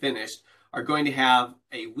 you've finished, are going to have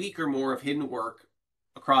a week or more of hidden work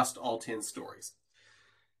across all 10 stories.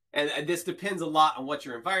 And this depends a lot on what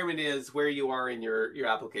your environment is, where you are in your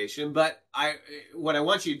application. But what I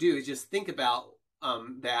want you to do is just think about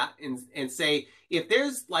that and say, if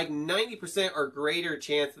there's like 90% or greater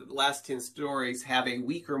chance that the last 10 stories have a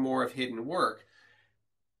week or more of hidden work,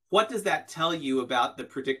 what does that tell you about the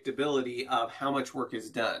predictability of how much work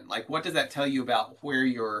is done? Like, what does that tell you about where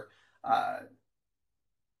your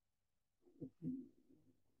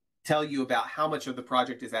tell you about how much of the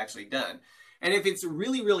project is actually done? And if it's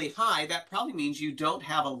really, really high, that probably means you don't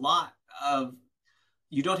have a lot of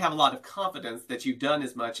confidence that you've done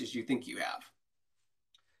as much as you think you have.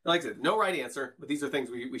 Like I said, no right answer, but these are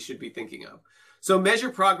things we should be thinking of. So measure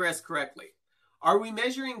progress correctly. Are we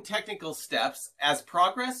measuring technical steps as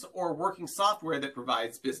progress or working software that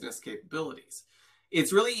provides business capabilities?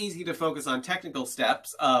 It's really easy to focus on technical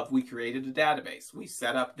steps of we created a database, we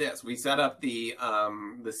set up this, we set up the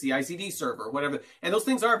CI/CD server, whatever. And those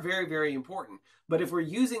things are very, very important. But if we're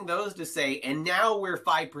using those to say, and now we're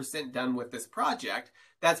 5% done with this project,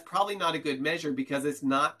 that's probably not a good measure because it's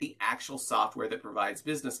not the actual software that provides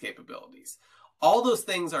business capabilities. All those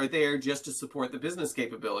things are there just to support the business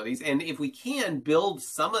capabilities. And if we can build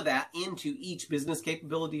some of that into each business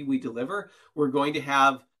capability we deliver, we're going to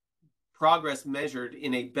have progress measured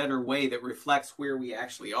in a better way that reflects where we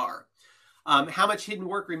actually are. How much hidden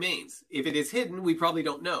work remains? If it is hidden, we probably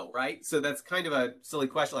don't know, right? So that's kind of a silly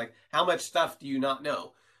question, like how much stuff do you not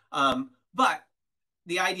know? But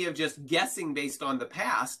the idea of just guessing based on the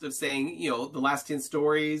past, of saying, you know, the last 10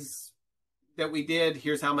 stories that we did,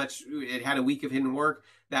 here's how much it had a week of hidden work,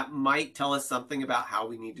 that might tell us something about how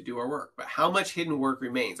we need to do our work. But how much hidden work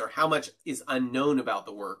remains, or how much is unknown about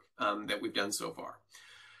the work that we've done so far?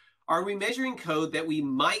 Are we measuring code that we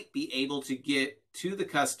might be able to get to the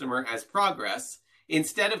customer as progress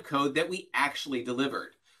instead of code that we actually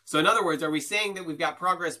delivered? So in other words, are we saying that we've got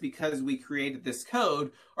progress because we created this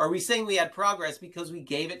code, or are we saying we had progress because we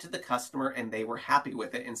gave it to the customer and they were happy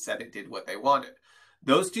with it and said it did what they wanted?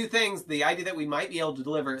 Those two things, the idea that we might be able to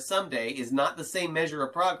deliver it someday, is not the same measure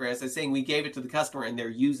of progress as saying we gave it to the customer and they're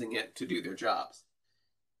using it to do their jobs.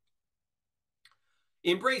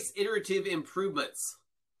 Embrace iterative improvements.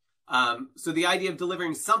 So the idea of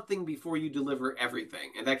delivering something before you deliver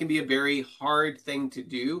everything. And that can be a very hard thing to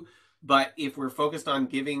do. But if we're focused on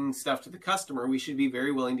giving stuff to the customer, we should be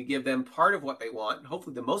very willing to give them part of what they want,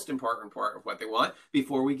 hopefully the most important part of what they want,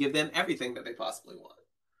 before we give them everything that they possibly want.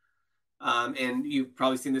 And you've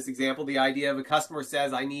probably seen this example, the idea of a customer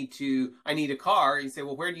says, I need a car. You say,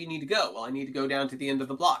 well, where do you need to go? Well, I need to go down to the end of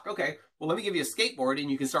the block. Okay, well, let me give you a skateboard and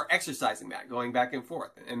you can start exercising that, going back and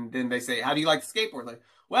forth. And then they say, how do you like the skateboard? Like,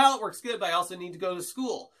 well, it works good, but I also need to go to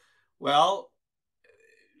school. Well,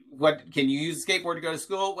 what can you use a skateboard to go to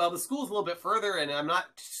school? Well, the school's a little bit further and I'm not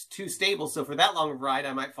too stable. So for that long of a ride,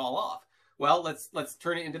 I might fall off. Well, let's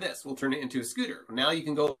turn it into this. We'll turn it into a scooter. Now you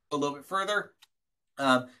can go a little bit further.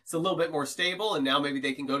 It's a little bit more stable, and now maybe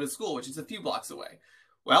they can go to school, which is a few blocks away.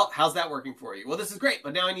 Well, how's that working for you? Well, this is great,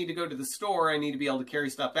 but now I need to go to the store. I need to be able to carry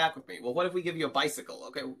stuff back with me. Well, what if we give you a bicycle?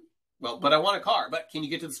 Okay, well, but I want a car. But can you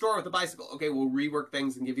get to the store with a bicycle? Okay, we'll rework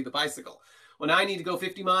things and give you the bicycle. Well, now I need to go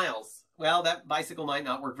 50 miles. Well, that bicycle might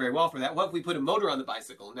not work very well for that. What if we put a motor on the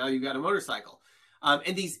bicycle? Now you've got a motorcycle.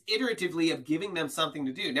 And these iteratively of giving them something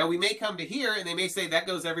to do. Now, we may come to here, and they may say, that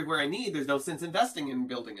goes everywhere I need. There's no sense investing in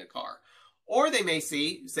building a car. Or they may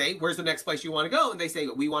say, where's the next place you want to go? And they say,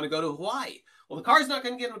 we want to go to Hawaii. Well, the car's not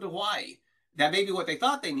going to get them to Hawaii. That may be what they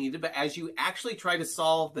thought they needed, but as you actually try to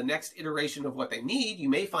solve the next iteration of what they need, you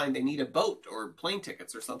may find they need a boat or plane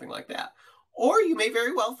tickets or something like that. Or you may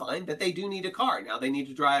very well find that they do need a car. Now they need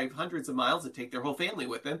to drive hundreds of miles and take their whole family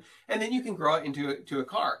with them, and then you can grow it into a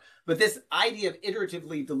car. But this idea of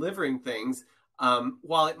iteratively delivering things,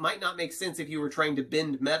 while it might not make sense if you were trying to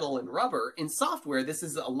bend metal and rubber, in software, this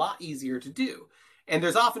is a lot easier to do. And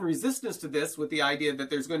there's often resistance to this with the idea that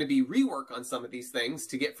there's going to be rework on some of these things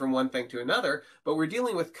to get from one thing to another, but we're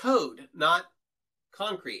dealing with code, not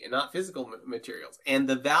concrete and not physical materials. And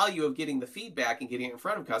the value of getting the feedback and getting it in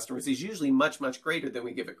front of customers is usually much, much greater than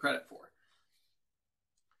we give it credit for.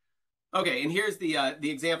 Okay, and here's the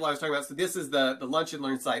example I was talking about. So this is the Lunch and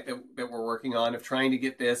Learn site that we're working on, of trying to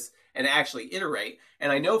get this and actually iterate.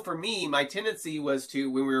 And I know for me, my tendency was to,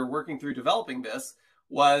 when we were working through developing this,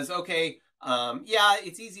 was, okay, Yeah,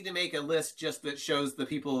 it's easy to make a list just that shows the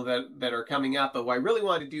people that are coming up, but what I really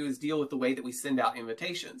want to do is deal with the way that we send out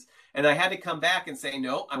invitations. And I had to come back and say,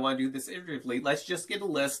 no, I want to do this iteratively. Let's just get a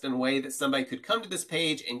list in a way that somebody could come to this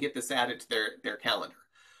page and get this added to their calendar.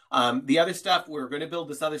 The other stuff, we're going to build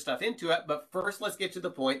this other stuff into it, but first let's get to the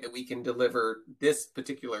point that we can deliver this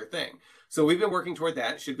particular thing. So we've been working toward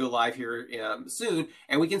that. It should go live here soon,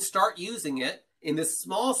 and we can start using it in this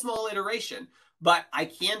small iteration. But I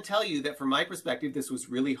can tell you that from my perspective, this was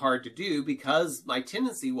really hard to do because my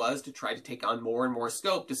tendency was to try to take on more and more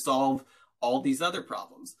scope to solve all these other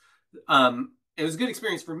problems. It was a good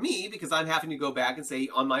experience for me because I'm having to go back and say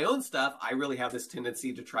on my own stuff, I really have this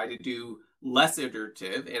tendency to try to do less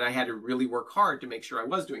iterative, and I had to really work hard to make sure I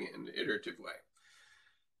was doing it in an iterative way.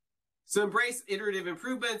 So embrace iterative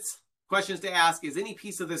improvements. Questions to ask: is any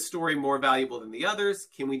piece of this story more valuable than the others?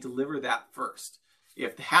 Can we deliver that first?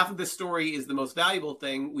 If half of the story is the most valuable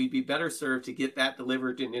thing, we'd be better served to get that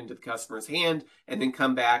delivered and into the customer's hand and then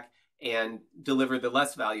come back and deliver the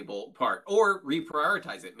less valuable part, or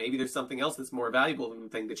reprioritize it. Maybe there's something else that's more valuable than the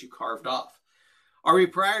thing that you carved off. Are we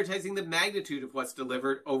prioritizing the magnitude of what's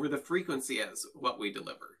delivered over the frequency as what we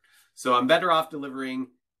deliver? So I'm better off delivering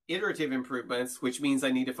iterative improvements, which means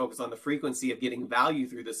I need to focus on the frequency of getting value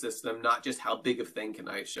through the system, not just how big of a thing can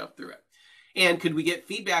I shove through it. And could we get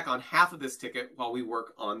feedback on half of this ticket while we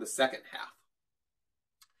work on the second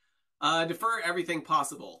half? Defer everything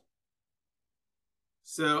possible.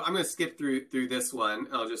 So I'm going to skip through this one.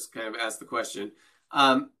 I'll just kind of ask the question.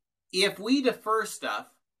 If we defer stuff,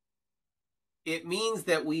 it means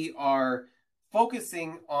that we are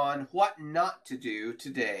focusing on what not to do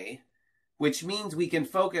today, which means we can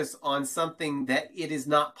focus on something that it is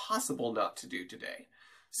not possible not to do today.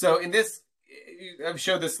 So in this, I've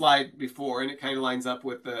showed this slide before, and it kind of lines up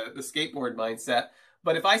with the skateboard mindset.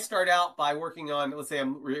 But if I start out by working on, let's say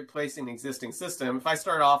I'm replacing an existing system, if I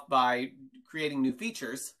start off by creating new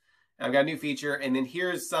features, I've got a new feature, and then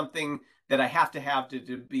here's something that I have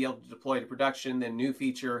to be able to deploy to production, then new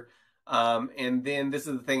feature, and then this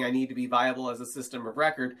is the thing I need to be viable as a system of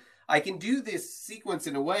record. I can do this sequence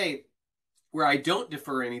in a way where I don't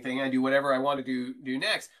defer anything. I do whatever I want to do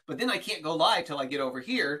next, but then I can't go live till I get over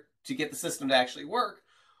here to get the system to actually work.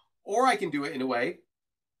 Or I can do it in a way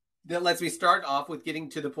that lets me start off with getting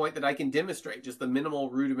to the point that I can demonstrate just the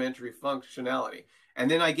minimal rudimentary functionality. And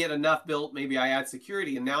then I get enough built, maybe I add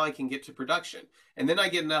security, and now I can get to production. And then I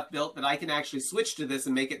get enough built that I can actually switch to this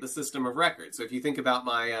and make it the system of record. So if you think about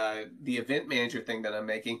my the event manager thing that I'm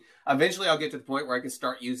making, eventually I'll get to the point where I can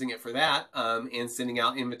start using it for that and sending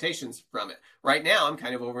out invitations from it. Right now, I'm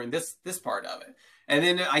kind of over in this part of it. And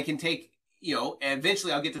then I can take,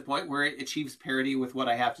 eventually I'll get to the point where it achieves parity with what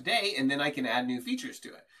I have today, and then I can add new features to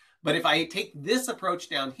it. But if I take this approach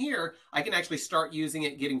down here, I can actually start using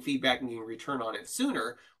it, getting feedback, and getting return on it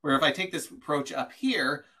sooner. Where if I take this approach up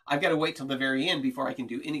here, I've got to wait till the very end before I can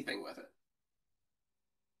do anything with it.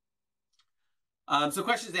 So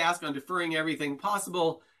questions to ask on deferring everything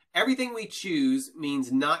possible. Everything we choose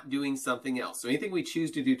means not doing something else. So anything we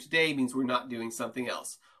choose to do today means we're not doing something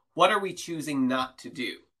else. What are we choosing not to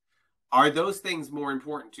do? Are those things more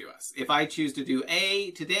important to us? If I choose to do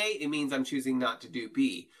A today, it means I'm choosing not to do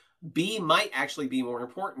B. B might actually be more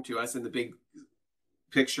important to us in the big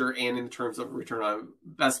picture and in terms of return on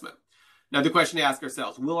investment. Now, the question to ask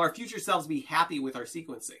ourselves, will our future selves be happy with our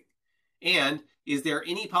sequencing? And is there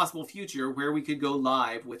any possible future where we could go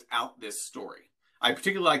live without this story? I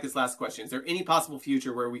particularly like this last question. Is there any possible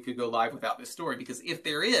future where we could go live without this story? Because if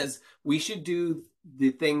there is, we should do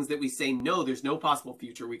the things that we say, no, there's no possible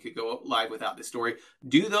future we could go live without this story.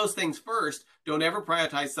 Do those things first. Don't ever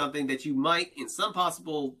prioritize something that you might, in some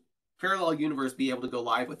possible parallel universe, be able to go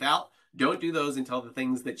live without. Don't do those until the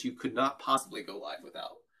things that you could not possibly go live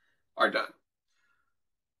without are done.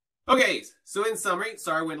 Okay, so in summary,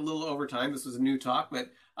 sorry I went a little over time. This was a new talk, but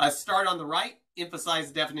start on the right, emphasize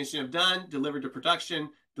the definition of done, deliver to production,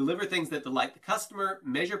 deliver things that delight the customer,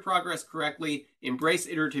 measure progress correctly, embrace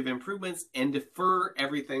iterative improvements, and defer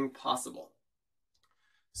everything possible.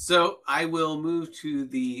 So I will move to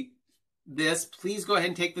this. Please go ahead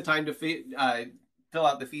and take the time to fill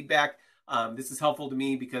out the feedback. This is helpful to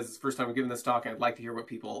me because it's the first time I'm giving this talk. I'd like to hear what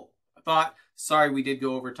people thought. Sorry, we did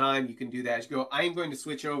go over time. You can do that as you go. I am going to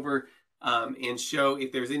switch over and show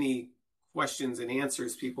if there's any questions and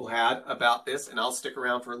answers people had about this, and I'll stick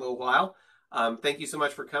around for a little while. Thank you so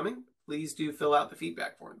much for coming. Please do fill out the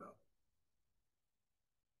feedback form, though.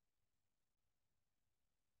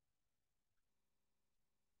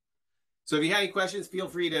 So if you have any questions, feel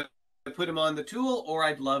free to put them on the tool, or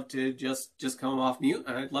I'd love to just come off mute,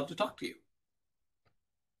 and I'd love to talk to you.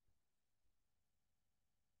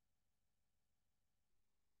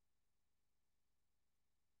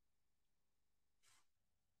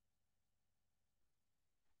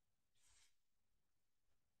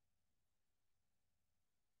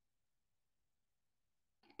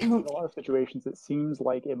 in a lot of situations, it seems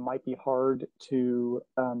like it might be hard to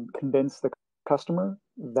convince the customer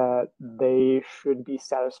that they should be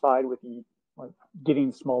satisfied with the like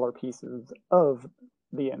getting smaller pieces of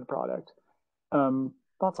the end product.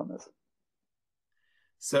 Thoughts on this?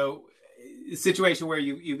 So, a situation where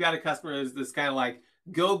you've got a customer that's kind of like,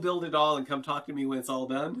 go build it all and come talk to me when it's all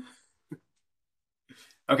done.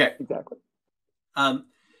 Okay. Exactly. Um,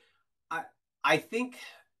 I I think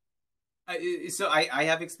so. I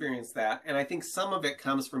have experienced that, and I think some of it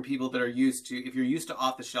comes from people that are used to, if you're used to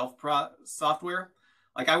off the shelf software,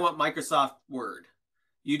 like I want Microsoft Word.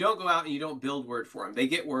 You don't go out and you don't build Word for them. They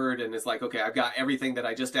get Word and it's like, okay, I've got everything that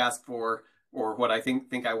I just asked for or what I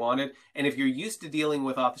think I wanted. And if you're used to dealing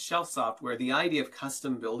with off the shelf software, the idea of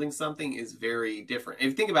custom building something is very different. If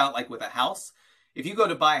you think about like with a house, if you go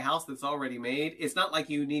to buy a house that's already made, it's not like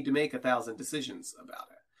you need to make 1,000 decisions about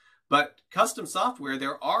it. But custom software,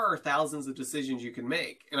 there are thousands of decisions you can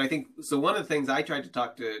make. And I think so one of the things I tried to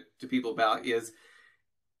talk to people about is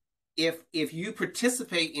if you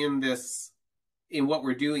participate in what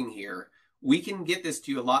we're doing here, we can get this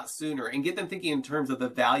to you a lot sooner and get them thinking in terms of the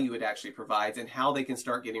value it actually provides and how they can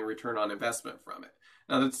start getting a return on investment from it.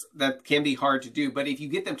 Now that can be hard to do, but if you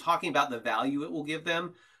get them talking about the value it will give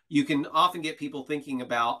them, you can often get people thinking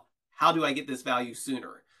about how do I get this value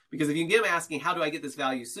sooner? Because if you get them asking, how do I get this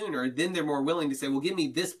value sooner? Then they're more willing to say, well, give me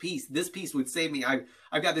this piece. This piece would save me. I've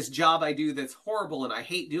got this job I do that's horrible and I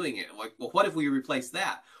hate doing it. Like, well, what if we replace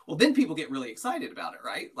that? Well, then people get really excited about it,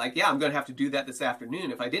 right? Like, yeah, I'm going to have to do that this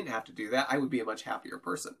afternoon. If I didn't have to do that, I would be a much happier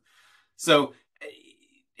person. So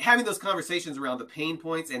having those conversations around the pain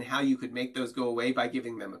points and how you could make those go away by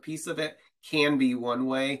giving them a piece of it can be one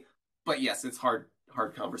way. But yes, it's hard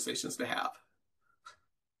conversations to have.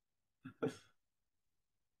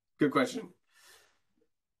 Good question.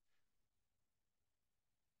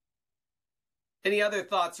 Any other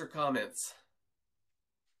thoughts or comments?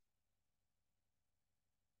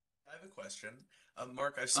 I have a question.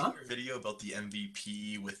 Mark, I've seen Uh-huh. your video about the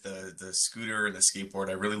MVP with the scooter and the skateboard.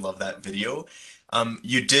 I really love that video.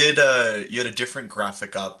 You had a different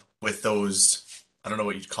graphic up with those, I don't know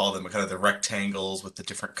what you'd call them, kind of the rectangles with the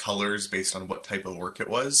different colors based on what type of work it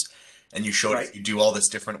was. And you showed if Right. you do all this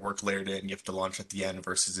different work layered in, you have to launch at the end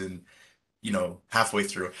versus in, halfway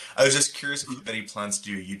through. I was just curious if you have any plans to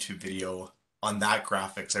do a YouTube video on that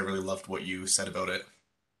graphics. I really loved what you said about it.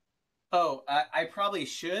 Oh, I probably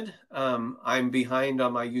should. I'm behind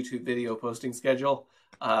on my YouTube video posting schedule,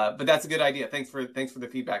 but that's a good idea. Thanks for the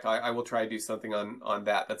feedback. I will try to do something on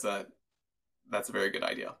that. That's a very good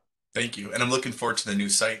idea. Thank you. And I'm looking forward to the new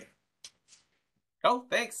site. Oh,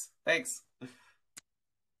 thanks.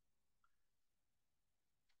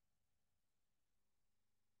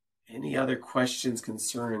 Any other questions,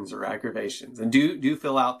 concerns, or aggravations? And do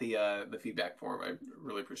fill out the feedback form. I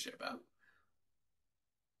really appreciate that.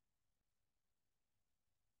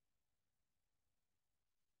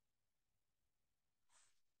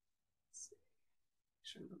 Let's see. Make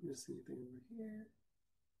sure I'm not missing anything over here.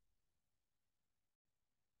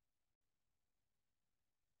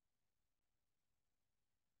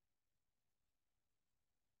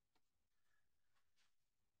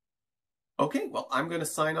 Okay, well, I'm going to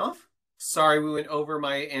sign off. Sorry we went over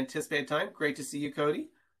my anticipated time. Great to see you, Cody.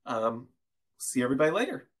 See everybody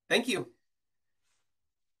later. Thank you.